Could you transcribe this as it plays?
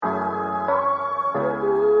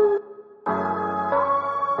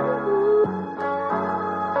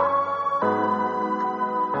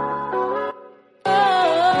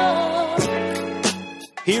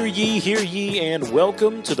Hear ye, and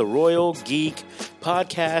welcome to the Royal Geek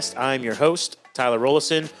Podcast. I'm your host, Tyler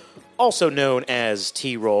Rollison, also known as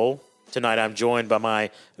T-Roll. Tonight I'm joined by my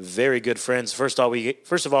very good friends. First of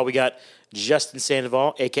all, we got Justin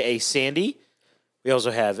Sandoval, a.k.a. Sandy. We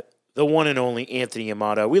also have the one and only Anthony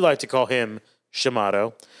Amato. We like to call him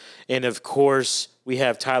Shamato. And, of course, we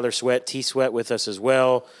have Tyler Sweat, T-Sweat, with us as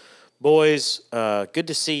well. Boys, good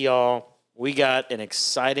to see y'all. We got an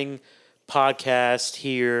exciting podcast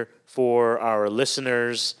here for our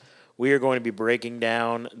listeners. We are going to be breaking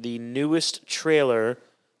down the newest trailer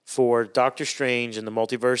for Doctor Strange and the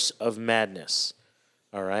Multiverse of Madness.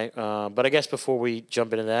 All right. But I guess before we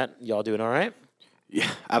jump into that, y'all doing all right? Yeah,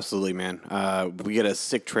 absolutely, man. We get a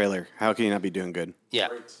sick trailer. How can you not be doing good? Yeah.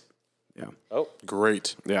 Yeah. Oh,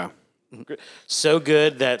 Great. Yeah. so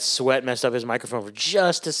good that Sweat messed up his microphone for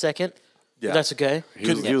just a second. Yeah. But that's okay. He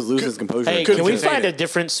was losing his composure. Hey, can we find a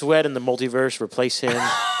different Sweat in the multiverse? Replace him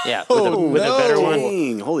Yeah. with a better one?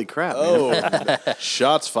 Dang, holy crap, man.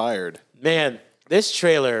 Shots fired. Man, this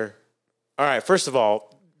trailer. All right, first of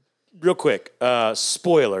all, real quick,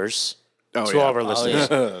 spoilers to all of our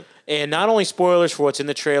listeners. And not only spoilers for what's in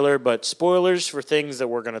the trailer, but spoilers for things that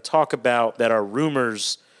we're going to talk about that are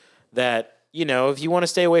rumors that, you know, if you want to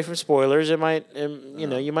stay away from spoilers, it might,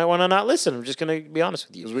 you might want to not listen. I'm just going to be honest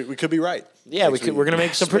with you. 'Cause we could be right. Yeah, we're going to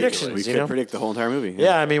make some predictions. We could predict the whole entire movie.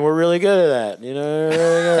 Yeah, I mean, we're really good at that. You know,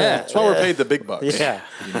 That's why we're paid the big bucks. yeah.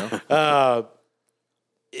 You know?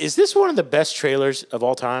 Is this one of the best trailers of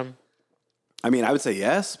all time? I mean, I would say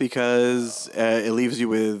yes, because it leaves you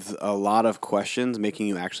with a lot of questions, making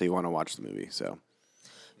you actually want to watch the movie. So,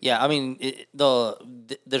 Yeah, I mean,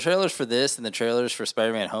 the trailers for this and the trailers for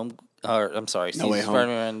Spider-Man No Way Home.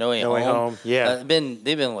 Spider-Man No Way No Way Home, yeah.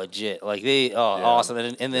 they've been legit. Like, awesome.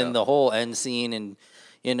 And then the whole end scene and,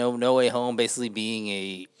 No Way Home basically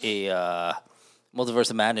being a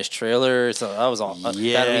Multiverse of Madness trailer. So that was all. That'd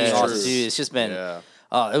be awesome, too. It's just been... Yeah.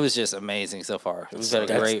 It was just amazing so far. We've had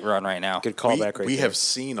a great run right now. Good callback right we there. have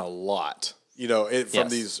seen a lot,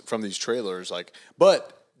 Yes. from these trailers.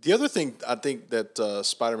 But the other thing I think that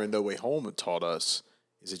Spider-Man No Way Home had taught us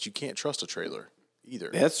is that you can't trust a trailer either.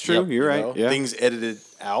 that's true. Yep. You're right. Yeah. Things edited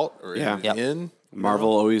out or edited Yep. in. Marvel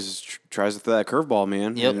always tries to throw that curveball,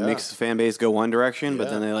 man. Yep. It makes the fan base go one direction, but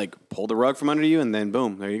then they pull the rug from under you, and then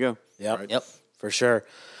boom, there you go. Yep. For sure.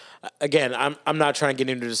 Again, I'm not trying to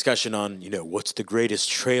get into a discussion on, what's the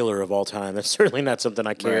greatest trailer of all time. That's certainly not something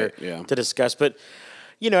I care Right, yeah. to discuss. But,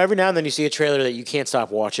 every now and then you see a trailer that you can't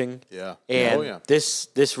stop watching. Yeah. And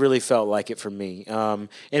this really felt like it for me.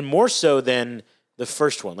 And more so than the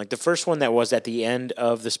first one. Like the first one that was at the end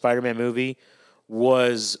of the Spider-Man movie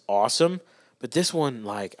was awesome. But this one,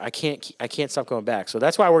 I can't stop going back. So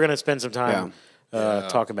that's why we're going to spend some time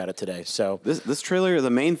talking about it today. So This trailer,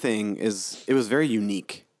 the main thing is it was very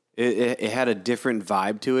unique. It had a different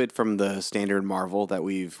vibe to it from the standard Marvel that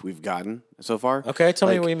we've gotten so far. Okay, tell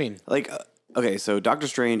me what you mean. Okay, so Doctor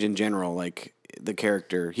Strange in general, the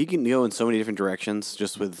character, he can go in so many different directions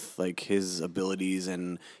just with his abilities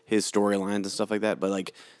and his storylines and stuff like that.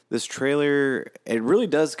 But this trailer, it really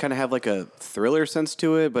does kind of have a thriller sense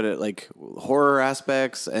to it, but it horror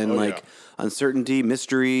aspects and uncertainty,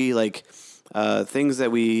 mystery, things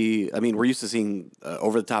that we're used to seeing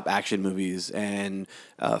over-the-top action movies and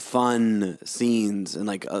fun scenes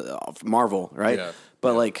and Marvel, right? Yeah.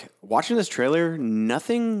 But watching this trailer,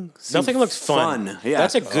 nothing looks fun. Yeah,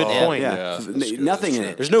 That's a good point. Yeah, That's nothing in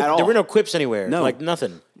true. it. There at all. were no quips anywhere. No.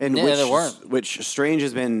 Nothing. And Yeah, there weren't. which Strange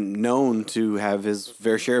has been known to have his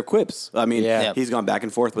fair share of quips. I mean, Yeah. he's gone back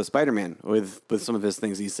and forth with Spider-Man with some of his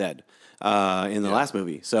things he said in the last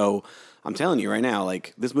movie. So I'm telling you right now,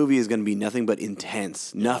 this movie is going to be nothing but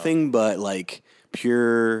intense, nothing but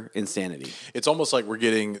pure insanity. It's almost like we're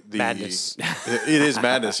getting the Madness. It is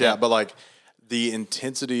madness, yeah. But the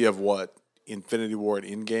intensity of what Infinity War and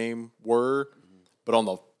Endgame were, but on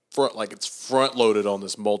the front, it's front loaded on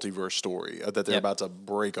this multiverse story that they're about to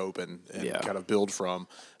break open and kind of build from.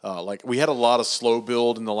 We had a lot of slow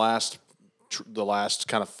build in the last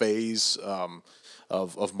kind of phase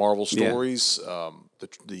of Marvel stories,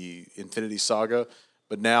 the Infinity Saga.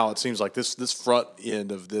 But now it seems like this front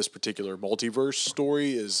end of this particular multiverse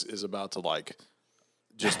story is about to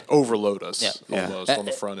just overload us almost on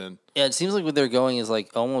the front end. Yeah, it seems like what they're going is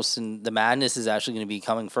almost the madness is actually going to be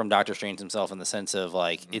coming from Doctor Strange himself in the sense of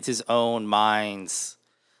it's his own minds,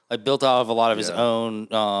 built out of a lot of his own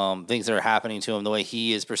things that are happening to him, the way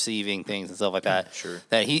he is perceiving things and stuff like that. Sure.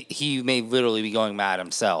 That he may literally be going mad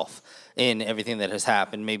himself in everything that has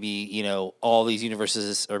happened. Maybe, all these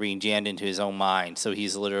universes are being jammed into his own mind. So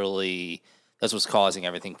he's literally, that's what's causing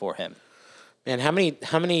everything for him. And how many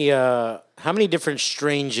different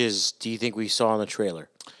Stranges do you think we saw in the trailer?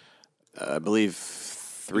 I believe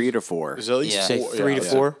 3 to 4. There's at least Yeah. Say four, 3 to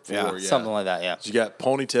 4? Yeah. Something like that. Yeah. So you got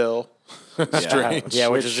Ponytail, Strange. Yeah,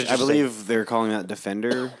 which is Which I interesting. believe they're calling that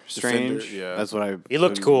Defender Strange. yeah. That's what I. He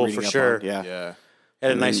looked been cool reading for up sure. on. Yeah. Yeah.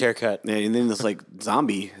 Had a nice haircut. Yeah, and then this like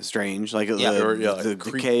zombie Strange, like Or, like the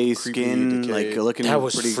creep- decay creepy skin, decay. like looking That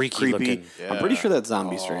was pretty freaky creepy. looking. I'm pretty sure that's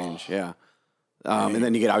Zombie Strange. Yeah. And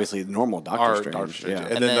then you get obviously the normal Doctor Strange. Doctor Strange. Yeah.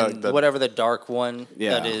 And And then then the- whatever the dark one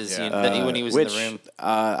Yeah. that is, Yeah. that when he was Which in the room.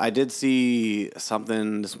 I did see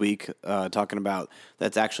something this week talking about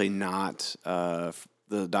that's actually not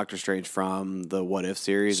the Doctor Strange from the What If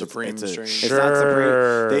series. Supreme it's Strange. It's not Sure.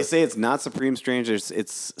 Supreme. They say it's not Supreme Strange.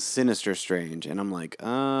 It's Sinister Strange, and I'm like,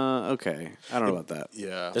 okay, I don't know about that.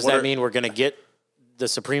 Yeah. Does What that are- mean we're going to get the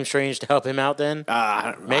Supreme Strange to help him out then?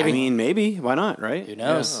 Maybe. I mean, maybe. Why not? Right? Who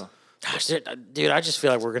knows? Gosh, dude, I just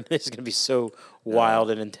feel like this is going to be so wild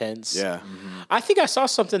and intense. Yeah. I think I saw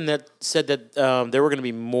something that said that there were going to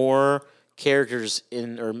be more characters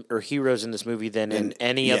or heroes in this movie than in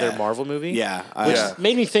any other yeah. Marvel movie. Yeah. Which Yeah.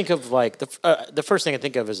 made me think of like the first thing I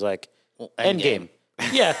think of is like Endgame. Endgame.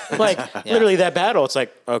 Yeah, like literally that battle. It's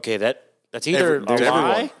like, okay, that's either a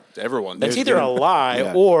lie. Everyone. That's either a lie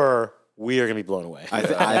Yeah. or we are going to be blown away. I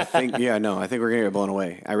think I think we're gonna get blown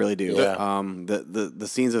away. I really do. Yeah. The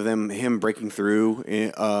scenes of him breaking through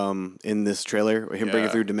in this trailer, him breaking Yeah.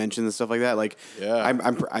 through dimensions and stuff like that. Like, Yeah.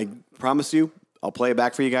 I promise you, I'll play it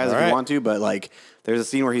back for you guys if right. you want to. But like, there's a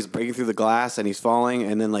scene where he's breaking through the glass and he's falling,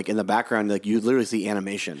 and then like in the background, like you literally see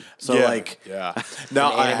animation. So like, yeah.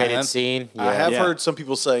 Now An animated have- scene. Yeah. I have Yeah. heard some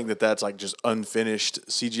people saying that that's like just unfinished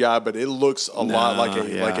CGI, but it looks a lot like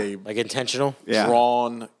a like intentional. Yeah.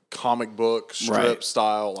 drawn comic book strip Right.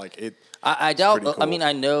 style. Like it. I doubt. pretty I cool. mean,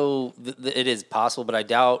 I know it is possible, but I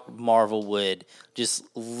doubt Marvel would just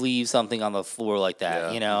leave something on the floor like that.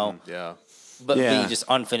 Yeah. You know, Yeah. but Yeah. be just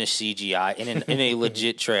unfinished CGI in a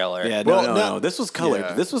legit trailer. yeah, Well, no. This was colored.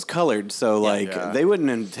 yeah. This was colored. So like, Yeah. they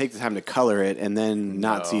wouldn't take the time to color it and then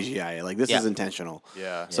not No. CGI it. Like this Yeah. is intentional.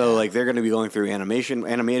 Yeah. So like they're going to be going through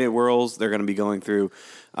animated worlds. They're going to be going through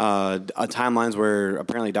timelines where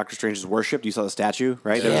apparently Doctor Strange is worshipped. You saw the statue,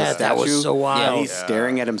 right? There Yeah, a that was statue, so wild. And he's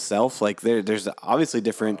staring at himself. Like there's obviously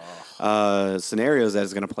different scenarios that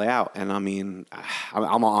is going to play out. And I mean,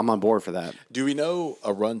 I'm on board for that. Do we know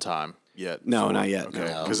a runtime yet? No, for- not yet, Okay,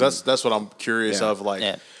 no. because that's what I'm curious Yeah. of. Like,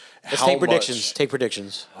 Yeah. Let's how take predictions. much- Take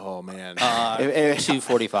predictions. Oh man. If,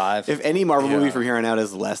 245. if any Marvel movie Yeah. from here on out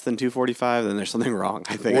is less than 245, then there's something wrong.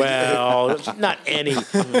 I think. Well, not any,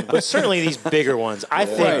 but certainly these bigger ones. I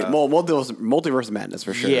think. right. Well, multiverse of madness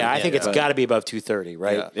for sure. Yeah, I think it's But got to be above 230,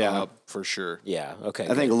 right? Yeah. for sure. Yeah. Okay.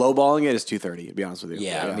 I think lowballing it is 230. To be honest with you.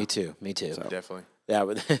 Yeah, me too. Me too. Definitely. That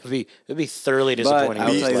would it'd be thoroughly But disappointing. I'll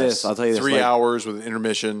if it tell you was this. less. I'll tell you this. 3 like- hours with an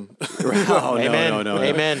intermission. Oh, Amen. no.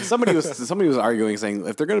 Amen. Somebody was arguing, saying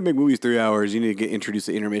if they're gonna make movies 3 hours, you need to get introduced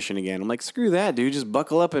to intermission again. I'm like, screw that, dude. Just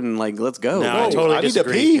buckle up and like, let's go. No, I totally I need to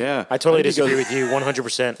disagree. pee. Yeah. I totally I need to go- disagree with you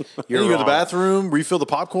 100%. You You're go to the wrong. bathroom, refill the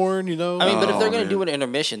popcorn. You know. I mean, but if they're going man. to do an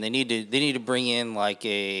intermission, they need to bring in like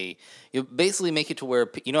you basically make it to where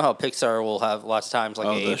you know how Pixar will have lots of times like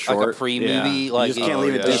Oh, a the short? pre-movie Yeah. You like just can't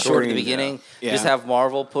leave it the to short at the screen. beginning. Yeah. Just have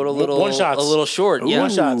Marvel put a little One-shots. a little short. Yeah. One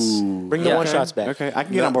shots. Bring the Yeah. one shots back. Okay, I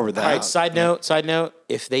can get on board with that. All right. Side note.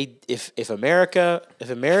 If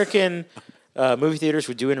American movie theaters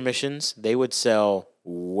would do intermissions, they would sell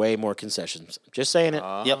way more concessions. Just saying it.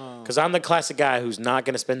 Yep. Because I'm the classic guy who's not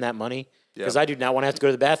going to spend that money because I do not want to have to go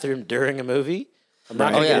to the bathroom during a movie. I'm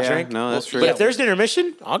not going to Oh, get yeah. a drink. No, that's true. But if there's an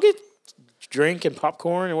intermission, I'll get drink and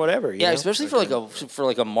popcorn and whatever. You Yeah, know? especially for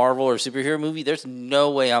like a Marvel or superhero movie, there's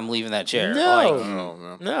no way I'm leaving that chair. No.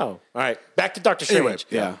 Like, No. All right. Back to Doctor Strange. Anyway,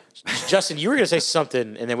 Yeah. Justin, you were going to say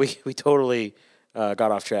something, and then we totally got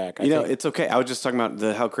off track. I You know, think. it's okay. I was just talking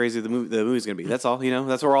about how crazy the movie's going to be. That's all. You know,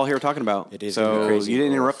 that's what we're all here talking about. It is gonna be So crazy. you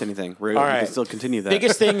didn't interrupt anything. We All can right. still continue that.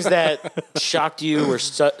 biggest things that shocked you or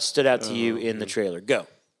stood out to you in the trailer. Go.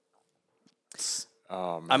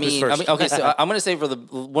 I mean, first? okay, so I'm gonna say for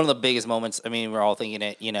one of the biggest moments. I mean, we're all thinking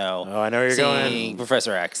it. You know, Oh, I know where you're seeing going.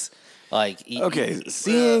 Professor X. Like, Okay,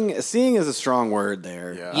 seeing is a strong word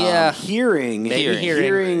there. Yeah. Yeah. Hearing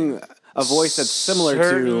hearing. a voice that's similar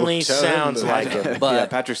Certainly to sounds like it. But-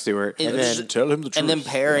 Patrick Stewart. And then- Tell him the truth. and then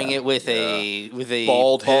pairing it with a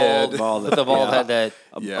Bald head. with a bald head that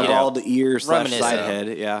Yeah. bald ear / Reminiscent. side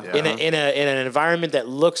head. Yeah. in an environment that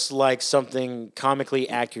looks like something comically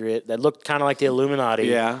accurate, that looked kind of like the Illuminati.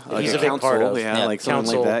 Yeah, that like he's a a big council, part of. yeah, like something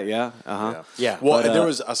Council. like that. Yeah, uh-huh. Yeah. Well, But, there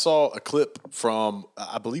was I saw a clip from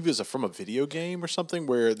I believe it was from a video game or something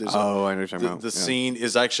where there's I know what you're talking about. the Yeah. scene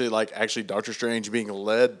is actually Doctor Strange being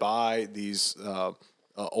led by these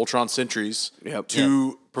Ultron sentries Yep.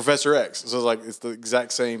 to Professor X. So it's the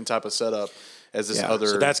exact same type of setup as this Yeah. other.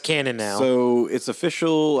 So that's canon now. So it's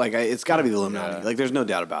official. Like it's got to be the Illuminati. Yeah. Like there's no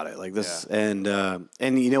doubt about it. Like this, and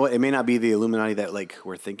you know what? It may not be the Illuminati that like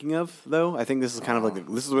we're thinking of, though. I think this is kind of like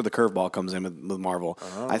this is where the curveball comes in with Marvel.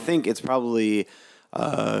 I think it's probably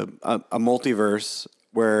a multiverse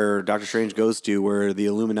where Doctor Strange goes to, where the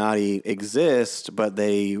Illuminati exist, but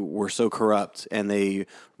they were so corrupt and they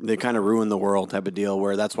kind of ruined the world type of deal.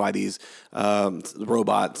 Where that's why these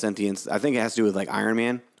robot sentients. I think it has to do with like Iron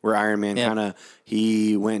Man. Where Iron Man Yeah. kind of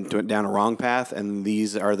he went down a wrong path, and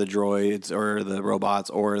these are the droids or the robots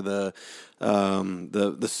or the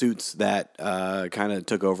suits that kind of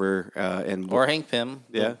took over and Or Hank Pym.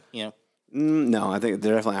 Yeah. You know. No, I think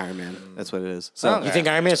they're definitely Iron Man. That's what it is. So Okay. You think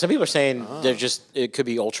Iron Man? Some people are saying they're just it could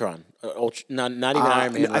be Ultron. Not even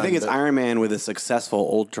Iron Man. I think it's but Iron Man with a successful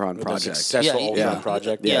Ultron a project. successful Yeah, Ultron yeah.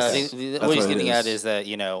 project. Yeah, Yes. I think That's what he's what it getting is. at is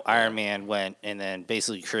that Iron Man went and then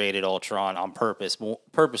basically created Ultron on purpose,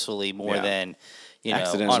 purposefully more Yeah. than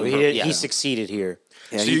Accidentally. So yeah. he succeeded here.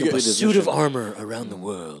 Yeah, So he you get- completed his Suit of mission. armor around the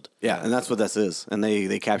world. Yeah, and that's what this is. And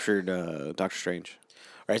they captured Doctor Strange.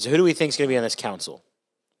 All right. So who do we think is going to be on this council?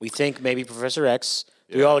 We think maybe Professor X.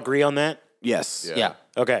 Do we all agree on that? Yes. Yeah.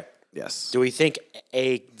 Okay. Yes. Do we think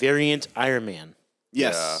a variant Iron Man?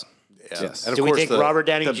 Yes. Yeah. Yes. And of Do we course think Robert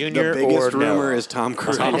Downey Jr. The biggest or rumor no? is Tom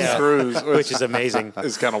Cruise. Tom Yeah. Cruise, which is amazing.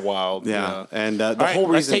 It's kind of wild. Yeah, and the All right, whole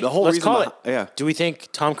let's reason. let's call it. Yeah. Do we think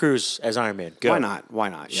Tom Cruise as Iron Man? Go. Why not? Why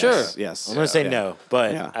not? Yes. Sure. Yes. I'm going to say Yeah. no,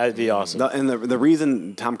 but Yeah. that'd be awesome. And the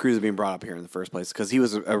reason Tom Cruise is being brought up here in the first place because he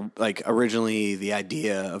was like originally the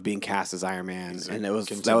idea of being cast as Iron Man, and that was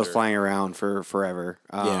contender. flying around for forever.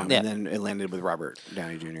 Yeah. And then it landed with Robert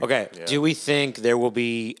Downey Jr. Okay. Do we think there will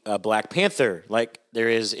be a Black Panther like there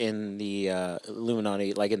is in the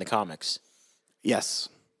Illuminati, like in the comics? Yes,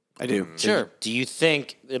 I do. Sure. Do you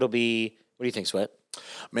think it'll be? What do you think, Sweat?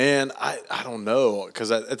 Man, I don't know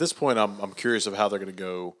because at this point I'm curious of how they're going to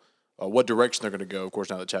go, what direction they're going to go. Of course,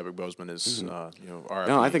 now that Chadwick Boseman is RIP.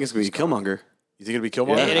 No, I think it's going to be Killmonger. You think it'll be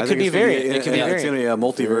Killmonger? And it I could think be it's gonna variant. It could be It's variant. going to be a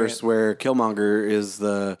multiverse where Killmonger is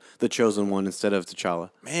the chosen one instead of T'Challa.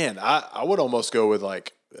 Man, I would almost go with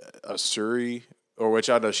like a Suri, or which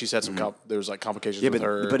I know she's had some there's like complications Yeah, with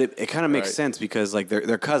her. but it kind of makes Right. sense because like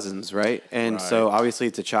they're cousins, right? And so Right. obviously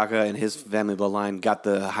T'Chaka and his family bloodline got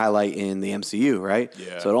the highlight in the MCU, right?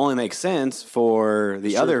 Yeah. So it only makes sense for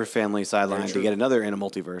the other family sideline to true. get another in a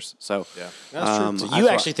multiverse. So yeah, that's true. So I you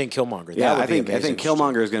thought- actually think Killmonger? yeah, That would I be think amazing.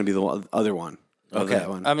 Killmonger is going to be the other one. Of Okay. that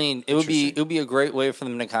one. I mean, it would be a great way for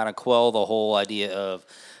them to kind of quell the whole idea of.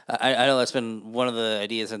 I know that's been one of the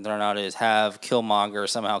ideas that thrown out is have Killmonger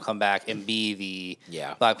somehow come back and be the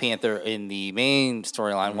Yeah. Black Panther in the main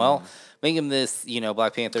storyline. Well, make him this,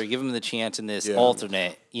 Black Panther, give him the chance in this Yeah.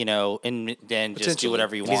 alternate, and then just do Potentially.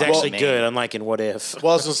 whatever you He's want. actually in the good, main. unlike in What If.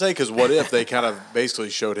 Well, I was gonna say because what if they kind of basically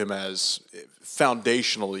showed him as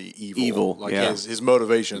foundationally evil? Evil, like yeah. his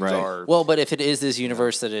motivations Right. are. Well, but if it is this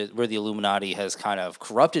universe where the Illuminati has kind of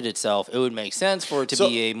corrupted itself, it would make sense for it to So-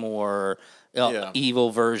 be a more Yeah.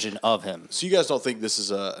 evil version of him. So you guys don't think this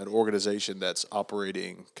is an organization that's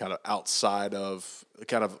operating kind of outside of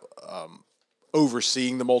kind of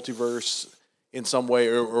overseeing the multiverse in some way,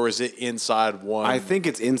 or is it inside one? I think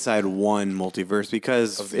it's inside one multiverse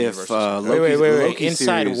because Of the if universes. Loki's, Wait. Loki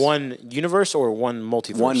Inside series- one universe or one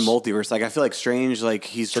multiverse? one multiverse. Like I feel like Strange, like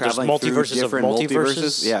he's there's traveling through multiverses of different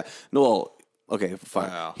multiverses? Yeah. No. Well, okay. Fine.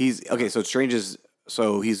 Wow. He's okay. So Strange is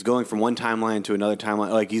he's going from one timeline to another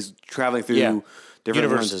timeline. Like he's traveling through Yeah. different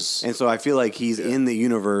Universes. ones. And so I feel like he's in the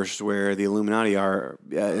universe where the Illuminati are,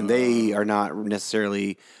 and they are not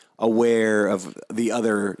necessarily aware of the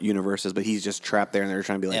other universes, but he's just trapped there, and they're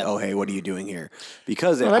trying to be like, Yeah. "Oh, hey, what are you doing here?"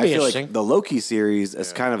 Because I that'd be feel interesting. like the Loki series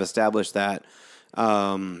has kind of established that.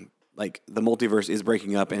 Like the multiverse is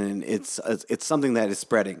breaking up, and it's something that is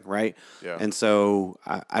spreading, right? Yeah. And so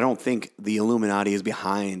I don't think the Illuminati is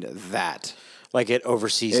behind that. Like it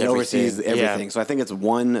oversees It everything. oversees everything. Yeah. So I think it's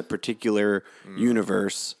one particular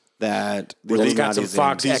universe that the Where it's got some Illuminati's in.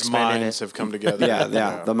 Fox these X-Men in minds it. have come together.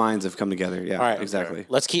 Yeah, the minds have come together. Yeah, All right, exactly.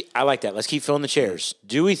 Let's keep. I like that. Let's keep filling the chairs.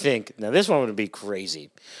 Do we think now? This one would be crazy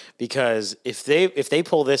because if they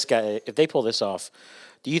pull this off,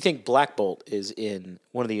 Do you think Black Bolt is in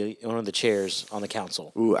one of the chairs on the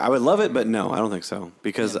council? Ooh, I would love it, but no, I don't think so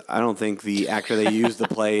because I don't think the actor they used to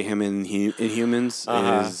play him in Inhumans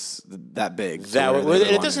is that big.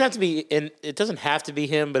 It doesn't have to be. It doesn't have to be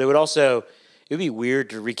him, but it would be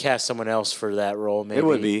weird to recast someone else for that role. Maybe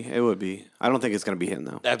It would be. I don't think it's going to be him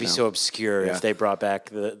though. that'd be No. so obscure Yeah. if they brought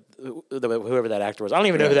back the whoever that actor was. I don't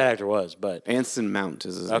even know who that actor was, but Anson Mount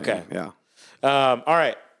is his Okay. name. Yeah. all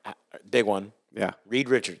right, big one. Yeah. Reed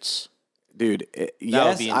Richards. Dude, would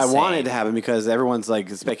yes, be I want it insane. to happen because everyone's like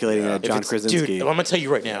speculating that John Krasinski. Dude, I'm gonna tell you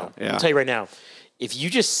right now. I'm Yeah. gonna tell you right now. If you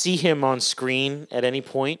just see him on screen at any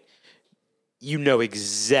point, you know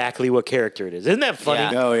exactly what character it is. Isn't that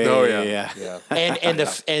funny? Yeah. Oh yeah, Oh, yeah, yeah.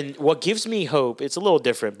 yeah. And what gives me hope, it's a little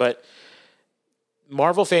different, but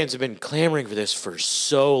Marvel fans have been clamoring for this for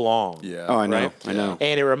so long. Yeah. Oh, I know, Right? I know.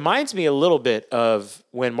 And it reminds me a little bit of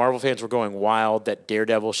when Marvel fans were going wild that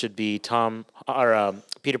Daredevil should be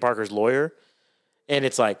Peter Parker's lawyer. And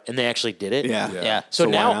it's like, and they actually did it. Yeah, Yeah. So,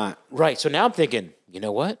 why now, not? right. So now I'm thinking, you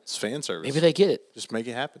know what? It's fan service. Maybe they get it. just make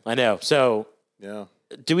it happen. I know. So Yeah.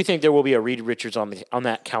 do we think there will be a Reed Richards on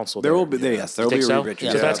that council? There will be. Yes, there will be Think a so? Reed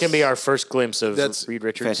Richards. So Yeah. that's going to be our first glimpse of That's Reed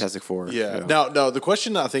Richards. Fantastic Four. Yeah. Now, the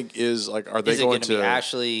question I think is like, are they Is it going going to be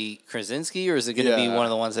Ashley Krasinski, or is it going to be Yeah. one of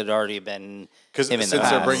the ones that had already been Because him since in the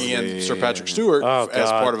they're past? bringing in Yeah. Sir Patrick Stewart Oh, as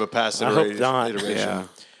God. part of a past I hope not. iteration.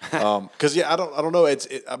 Because I don't know.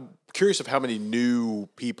 I'm curious of how many new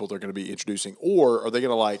people they're going to be introducing, or are they going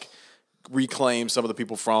to like reclaim some of the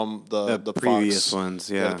people from the previous Fox, ones,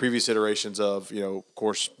 yeah. the previous iterations of of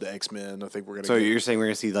course the X-Men. I think we're going to. So you're saying we're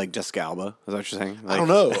gonna see like Jessica Alba? Is that what you're saying? I don't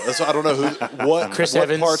know. I don't know what Chris what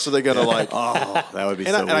Evans. parts are they going to like? Oh, that would be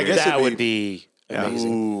And so I weird. guess That it'd would be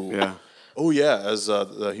amazing. Ooh. yeah. Oh yeah, as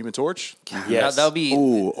the Human Torch. Yes. That would be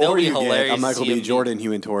Ooh, that would or be you hilarious. get a to Michael see B. him Jordan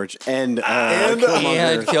Human Torch and and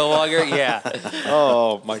Killmonger. Killmonger. Yeah,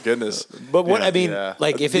 Oh my goodness. But what Yeah. I mean, Yeah.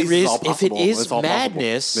 like if This it is is all if it possible. is It's all possible.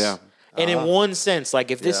 madness, Yeah. and in one sense,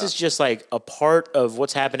 like if this Yeah. is just like a part of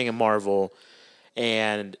what's happening in Marvel,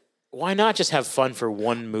 and why not just have fun for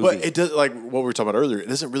one movie? But it does like what we were talking about earlier. It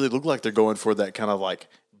doesn't really look like they're going for that kind of like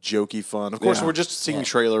jokey fun. Of course, Yeah. we're just seeing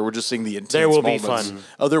trailer. We're just seeing the intense. There will be moments. fun.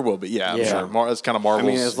 Oh, there will be. Yeah, I'm Yeah. sure. It's kind of I Marvel's.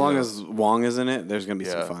 mean, as long as Wong is in it, there's gonna be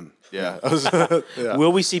some yeah. fun. Yeah. Yeah.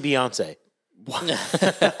 Will we see Beyonce?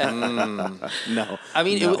 No, I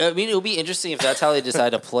mean, it would be interesting if that's how they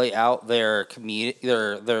decide to play out their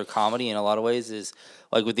their comedy in a lot of ways. Is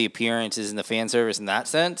like with the appearances and the fan service in that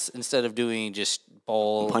sense, instead of doing just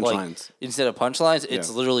Punchlines. instead of punchlines, it's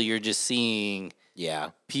Yeah. literally you're just seeing Yeah.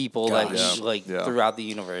 people Gosh. Yeah. throughout the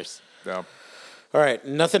universe. Yeah. All right,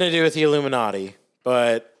 nothing to do with the Illuminati,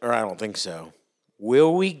 or I don't think so.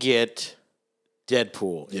 Will we get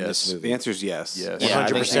Deadpool in Yes. this movie? the answer is yes. Yes. Yeah, I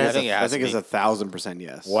think- 100%? I think it I has think to it's be. 1,000%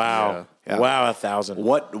 yes. Wow. Yeah. Wow, 1,000.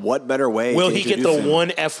 What better way? Will to he get introduce the him?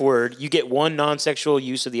 one F word? You get one non-sexual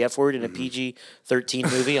use of the F word in a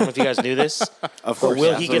PG-13 movie. I don't know if you guys knew this. Of But course.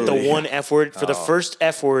 will he get the absolutely. one F word for the first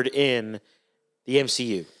F word in the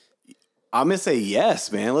MCU? I'm gonna say yes,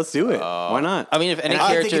 man. Let's do it. Why not? I mean, if any And I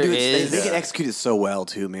think character they can is execute it so well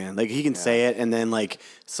too, man. Like he can say it, and then like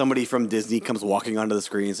somebody from Disney comes walking onto the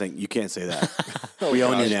screen saying, "You can't say that. We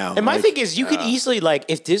own you now." And my Like, thing is, you could easily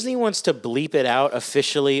if Disney wants to bleep it out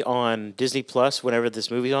officially on Disney Plus whenever this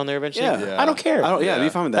movie's on there eventually. Yeah. I don't care. I'd be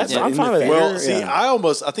fine with that. That's- I'm In fine the with that. theater, Well, see,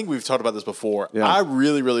 yeah. I think we've talked about this before. Yeah. I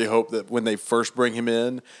really, really hope that when they first bring him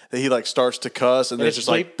in, that he like starts to cuss, and then And it's just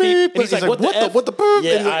like beep, beep, and he's like, what the F? what the boop?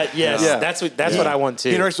 Yeah, And he- yes, Yeah. that's what I want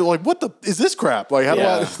He too. interacts with like, what the is this crap? Like, how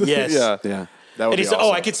Yeah. do I? Yes. yeah, Yeah. That would And be he's like,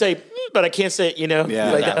 awesome. I could say, but I can't say it. Yeah.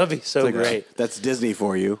 That would be so great. That's Disney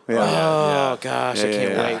for you. Yeah. Oh gosh, I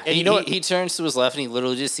can't yeah. wait. And you know what? he turns to his left and he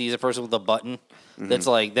literally just sees a person with a button that's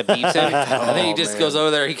like that beeps him, and then he just goes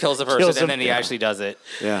over there, he kills the person, Kills him. and then he actually does it.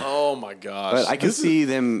 Yeah. Oh my gosh! But I can This is- see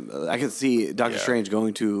them. I can see Doctor Yeah. Strange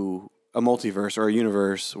going to a multiverse or a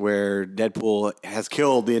universe where Deadpool has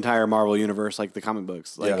killed the entire Marvel universe, like the comic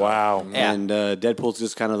books. Like, Yeah. Wow. Yeah. And Deadpool's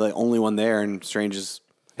just kind of the only one there, and Strange is,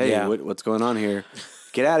 hey, Yeah. what's going on here?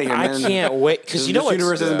 Get out of here, I man. can't wait because you know this what?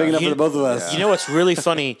 universe isn't big enough You- for the both of us. You know what's really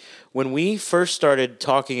funny? When we first started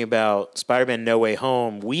talking about Spider-Man No Way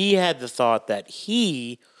Home, we had the thought that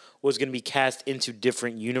he was going to be cast into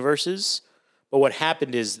different universes. But what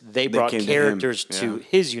happened is they brought came to him. characters to Yeah.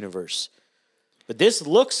 his universe. But this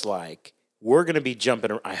looks like we're going to be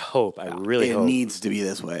jumping. I hope. I really It hope. needs to be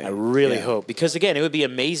this way. I really Yeah. hope because again, it would be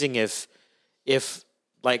amazing if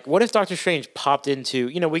like what if Doctor Strange popped into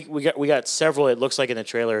we got several it looks like in the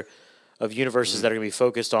trailer of universes that are going to be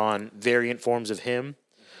focused on variant forms of him.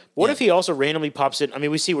 What if he also randomly pops in? I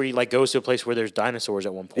mean, we see where he like goes to a place where there's dinosaurs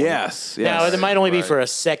at one point. Yes. Now, yes. it might only be for a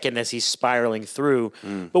second as he's spiraling through.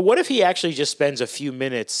 But what if he actually just spends a few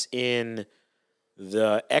minutes in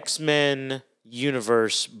the X-Men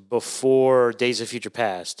universe before Days of Future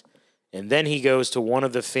Past, and then he goes to one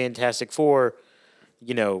of the Fantastic Four,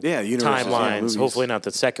 universes, timelines. movies. Hopefully not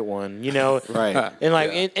the second one, Right. And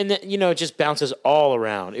like, and it just bounces all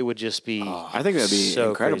around. It would just be. I think that'd be so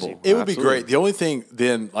incredible. crazy. It would be Absolutely. great. The only thing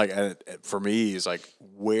then, like for me, is like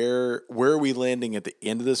where are we landing at the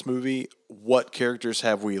end of this movie? What characters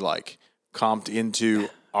have we like comped into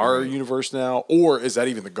our universe now, or is that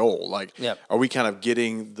even the goal? Like, are we kind of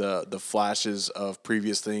getting the flashes of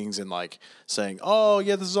previous things and like saying, "Oh,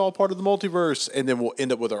 yeah, this is all part of the multiverse," and then we'll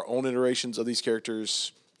end up with our own iterations of these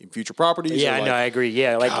characters in future properties? Yeah, or, like, no, I agree.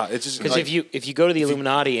 Yeah, like God, it's just because like- if you go to the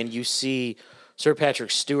Illuminati and you see Sir Patrick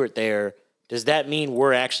Stewart there, does that mean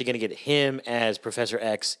we're actually going to get him as Professor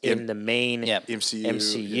X in the main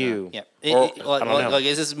MCU? Yeah. I don't know. Like,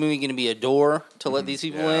 is this movie going to be a door to let these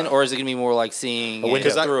people in, or is it going to be more like seeing it window.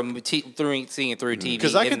 seeing it through TV?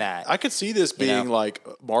 Because I could see this being know? like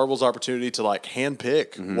Marvel's opportunity to like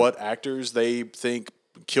handpick what actors they think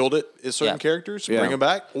killed it as certain characters, Yeah. bring them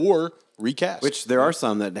back, or recast. Which there are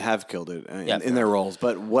some that have killed it in, Yeah. in their roles.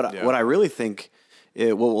 But what I really think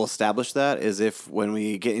what will establish that is if when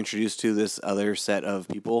we get introduced to this other set of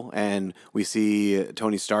people and we see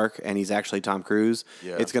Tony Stark and he's actually Tom Cruise,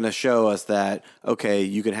 it's going to show us that okay,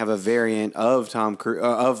 you can have a variant of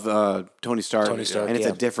Tony Stark, and it's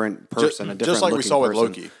a different person, a different just like we looking saw with person.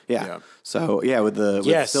 Loki. Yeah. Yeah. So with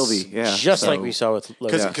Yes, Sylvie, just So- like we saw with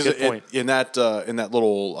Logan. Because Good point. in that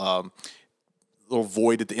little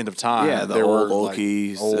void at the end of time, Yeah, the there old were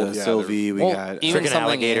Loki, like, Sylvie, we got even Freaking something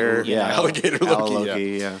alligator. you know, alligator Al Loki.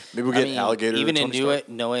 yeah. Maybe we'll get alligator. Even in Tony Stark.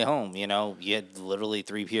 No Way Home, you had literally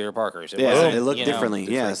 3 Peter Parkers. Yeah, wasn't, it looked differently.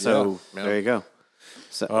 Yeah, so Yeah. there you go.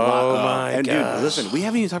 So, Oh my and gosh. dude, listen, we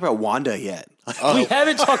haven't even talked about Wanda yet. We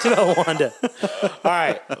haven't talked about Wanda. All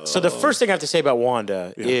right. So the first thing I have to say about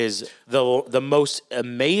Wanda is the most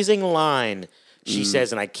amazing line she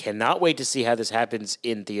says, and I cannot wait to see how this happens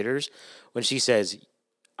in theaters, when she says,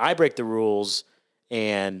 "I break the rules,"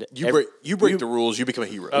 and You break the rules, you become a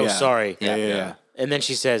hero. Oh, Yeah. sorry. Yeah. And then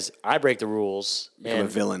she says, "I break the rules." Become and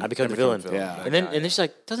a villain. I become the villain. Yeah. And then she's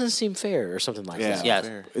like, "Doesn't seem fair," or something like that. Yes.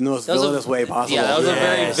 In the most That was a- villainous way possible. Yeah, that was a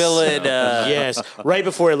very Yes. villain. Yes. Right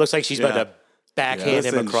before it looks like she's about to backhand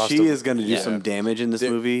him Listen, across she the is going to do some damage in this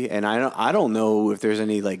movie, and I don't know if there's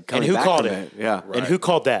any like coming who back called from it? Yeah, And who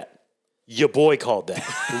called that? Your boy called that.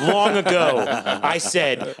 Long ago, I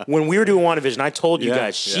said, when we were doing WandaVision, I told you Yeah.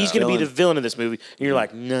 guys, she's going to be the villain of this movie. And you're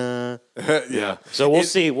like, nah. Yeah. So we'll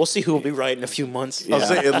see. We'll see who will be right in a few months. I was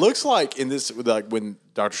saying, it looks like in this, like when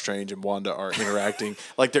Doctor Strange and Wanda are interacting,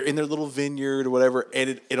 like they're in their little vineyard or whatever,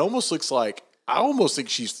 and it almost looks like I almost think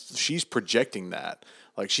she's projecting that,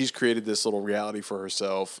 like she's created this little reality for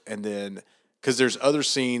herself, and then because there's other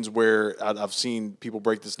scenes where I've seen people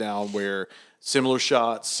break this down where similar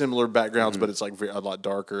shots, similar backgrounds, but it's like a lot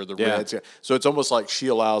darker. The reds, so it's almost like she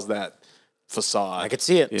allows that facade. I could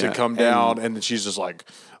see it. to come down, and then she's just like,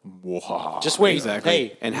 wow. Just wait. Exactly.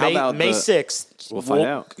 Hey, And how about May the- 6th? We'll find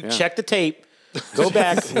out. Yeah. Check the tape. Go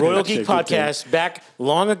back. Royal Geek Podcast, back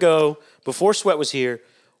long ago, before Sweat was here.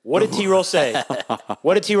 What did T-Roll say?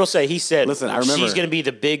 What did T-Roll say? He said, Listen, I remember. she's going to be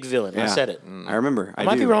the big villain. I Yeah. said it. I remember. I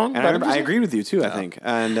might do. be wrong, And but I, remember, I'm I just- agree with you too. I think,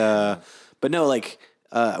 and but no, like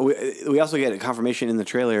we also get a confirmation in the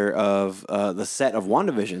trailer of the set of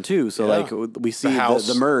WandaVision too. So like we see house.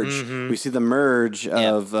 the merge. We see the merge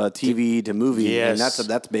of TV to movie, Yes. and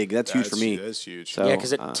that's big. That's huge for me. That's huge. So, Yeah,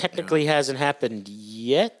 because it technically hasn't happened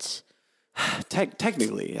yet.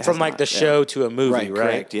 technically, it has From like not, the yeah. show to a movie, right?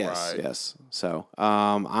 Correct. Yes. Right. Yes. So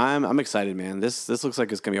I'm excited, man. This looks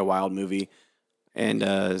like it's gonna be a wild movie. And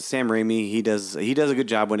Sam Raimi, he does a good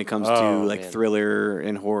job when it comes to like man. thriller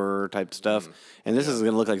and horror type stuff. And this is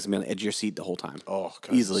gonna look like it's gonna be on the edge of your seat the whole time. Oh,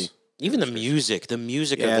 goodness. Easily. Even the music of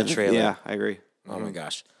the trailer. Yeah, I agree. Oh my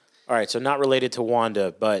gosh. All right, so not related to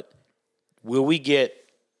Wanda, but will we get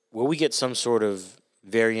some sort of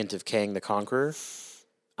variant of Kang the Conqueror?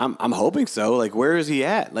 I'm hoping so. Like, where is he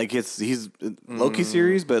at? Like, he's Loki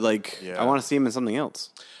series, but like, Yeah. I want to see him in something else.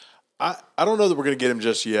 I don't know that we're going to get him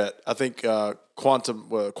just yet. I think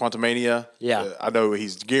Quantumania. Yeah. I know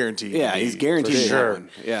he's guaranteed. Yeah, he's guaranteed For that sure. one.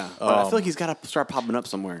 Yeah, but I feel like he's got to start popping up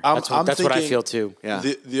somewhere. That's what I thinking- feel too. Yeah.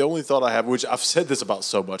 The only thought I have, which I've said this about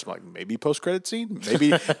so much, I'm like maybe post credit scene, maybe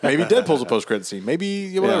Deadpool's a post credit scene,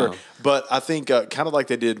 maybe whatever. Yeah. But I think kind of like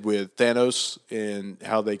they did with Thanos and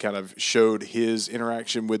how they kind of showed his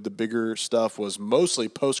interaction with the bigger stuff was mostly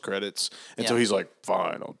post credits until he's like,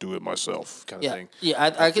 fine, I'll do it myself, kind of thing. Yeah,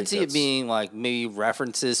 I could think see it that's- being like maybe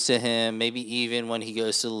references to him, maybe even when he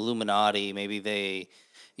goes to the Illuminati, maybe they,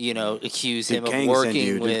 accuse him Kang of send working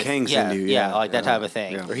you? Did with Kang send you? yeah, Yeah, like that yeah, type of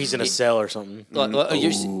thing. yeah. Or he's in a cell or something.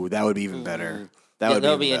 Ooh, that would be even better. That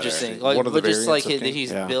would be even interesting. better. Like, One of the but just like variants of Kang.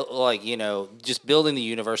 he's Yeah. built, like just building the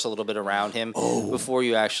universe a little bit around him before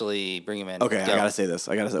you actually bring him in. Okay, Go. I gotta say this.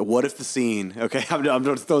 What if the scene? Okay, I'm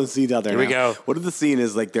just throwing seeds out there. Here we now. go. What if the scene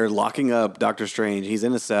is like they're locking up Doctor Strange? He's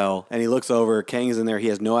in a cell, and he looks over. Kang is in there. He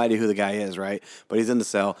has no idea who the guy is, right? But he's in the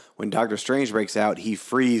cell. When Doctor Strange breaks out, he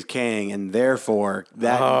frees Kang, and therefore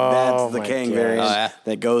that's the my Kang gosh. variant Oh, yeah.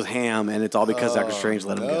 that goes ham, and it's all because Doctor Strange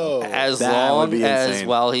let him go. As That would long be as insane.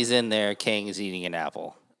 while he's in there, Kang is eating an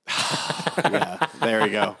apple. Yeah, there we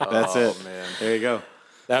go. That's it. man. There you go.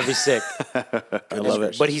 That'd be sick. I love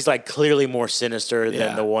it. But he's like clearly more sinister Yeah.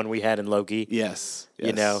 than the one we had in Loki. Yes,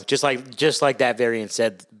 You know, just like that variant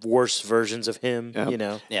said, worse versions of him. Yep. You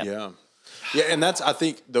know, Yeah. Yeah, and that's I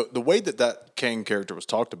think the way that Kang character was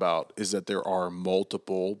talked about is that there are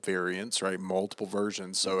multiple variants, right? Multiple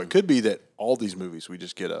versions. So it could be that all these movies we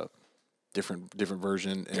just get a different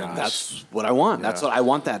version. And That's what I want. That's what I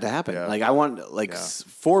want that to happen. Yeah. Like I want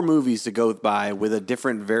 4 movies to go by with a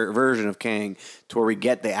different version of Kang to where we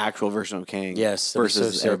get the actual version of Kang. Yes, that'd be so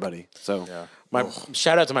versus sick. everybody. So my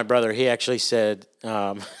shout out to my brother. He actually said,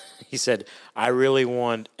 he said, I really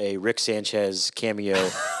want a Rick Sanchez cameo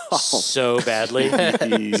so badly.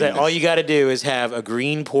 He said, all you got to do is have a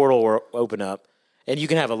green portal open up, and you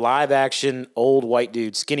can have a live action old white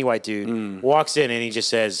dude, skinny white dude, walks in and he just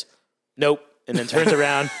says, "Nope," and then turns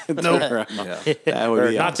around. Nope. that would Or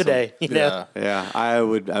be not awesome. today. You know? Yeah, I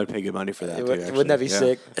would pay good money for that. Too, Wouldn't that be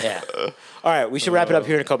actually. sick? Yeah. All right, we should wrap it up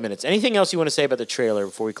here in a couple minutes. Anything else you want to say about the trailer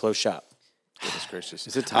before we close shop? Goodness gracious.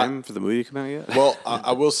 Is it time for the movie to come out yet? Well,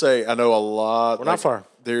 I will say I know a lot. We're not far.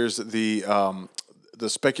 There's the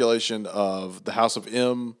speculation of the House of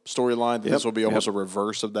M storyline. This will be almost a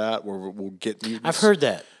reverse of that, where we'll get mutants. I've heard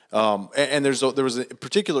that. And there was a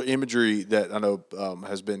particular imagery that I know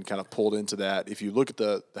has been kind of pulled into that. If you look at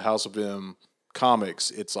the House of M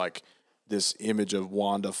comics, it's like this image of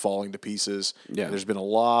Wanda falling to pieces. Yeah. There's been a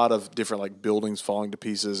lot of different like buildings falling to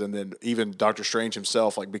pieces, and then even Doctor Strange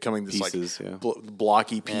himself like becoming this Pieces, yeah.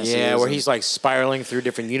 blocky pieces. Yeah, where and- he's like spiraling through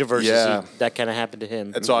different universes. Yeah. That kind of happened to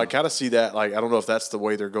him. And so I kind of see that, like, I don't know if that's the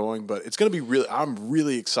way they're going, but it's going to be really, I'm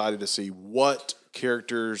really excited to see what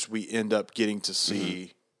characters we end up getting to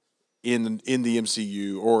see in the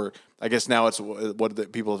MCU, or I guess now it's what the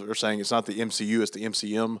people are saying. It's not the MCU, it's the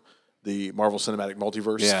MCM, the Marvel Cinematic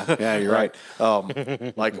Multiverse. Yeah, you're right.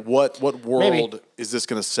 Like what world is this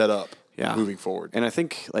going to set up moving forward? And I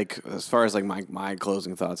think, like, as far as like my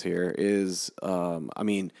closing thoughts here is, I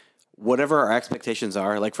mean, whatever our expectations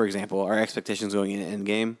are, like for example, our expectations going in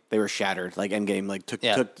Endgame, they were shattered. Like Endgame, like took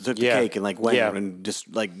the cake and like went and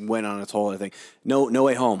just like went on its whole other thing. No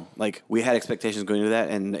Way Home, like we had expectations going into that,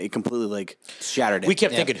 and it completely like shattered it. We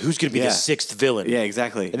kept thinking, who's going to be the sixth villain? Yeah,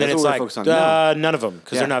 exactly. And then That's it's what we're like, focused on. No. none of them,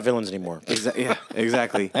 because Yeah. they're not villains anymore. Yeah,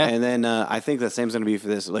 exactly. And then I think the same's going to be for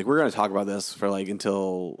this. Like, we're going to talk about this for like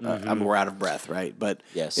until we're out of breath, right? But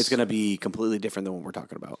Yes. it's going to be completely different than what we're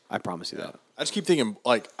talking about. I promise you that. I just keep thinking,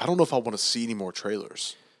 like, I don't know if I want to see any more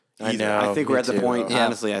trailers. I either. know. I think me we're at the too. point, Yeah.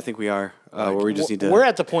 honestly, I think we are, where we just need to. We're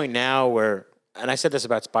at the point now where, and I said this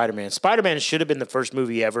about Spider-Man. Spider-Man should have been the first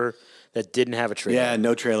movie ever that didn't have a trailer. Yeah,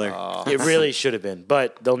 no trailer. It really should have been,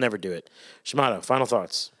 but they'll never do it. Shimano, final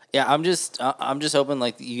thoughts. Yeah, I'm just hoping,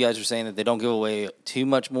 like you guys were saying, that they don't give away too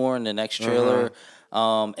much more in the next trailer.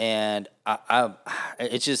 And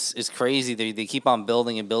it's crazy. They keep on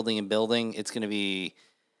building and building and building. It's gonna be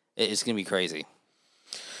crazy.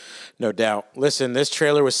 No doubt. Listen, this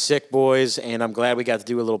trailer was sick, boys, and I'm glad we got to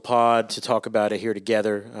do a little pod to talk about it here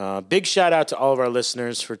together. Big shout out to all of our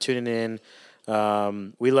listeners for tuning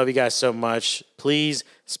in. We love you guys so much. Please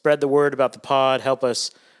spread the word about the pod. Help us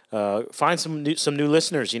find some new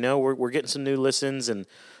listeners. You know, we're getting some new listens and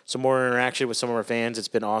some more interaction with some of our fans. It's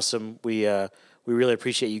been awesome. We really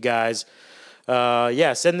appreciate you guys.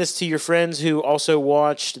 Send this to your friends who also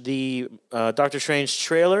watched the Doctor Strange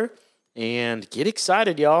trailer. And get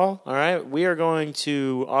excited, y'all. All right. We are going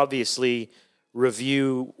to obviously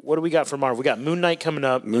review. What do we got for Marvel? We got Moon Knight coming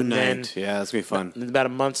up. Moon Knight. Yeah, that's going to be fun. In about a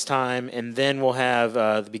month's time. And then we'll have,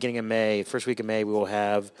 the beginning of May, first week of May, we will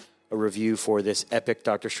have a review for this epic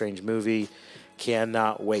Doctor Strange movie.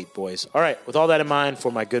 Cannot wait, boys. All right, with all that in mind,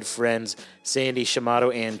 for my good friends Sandy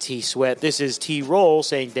Shamato and T Sweat, this is T Roll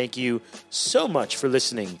saying thank you so much for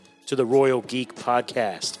listening to the Royal Geek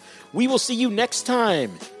Podcast. We will see you next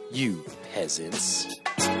time, you peasants.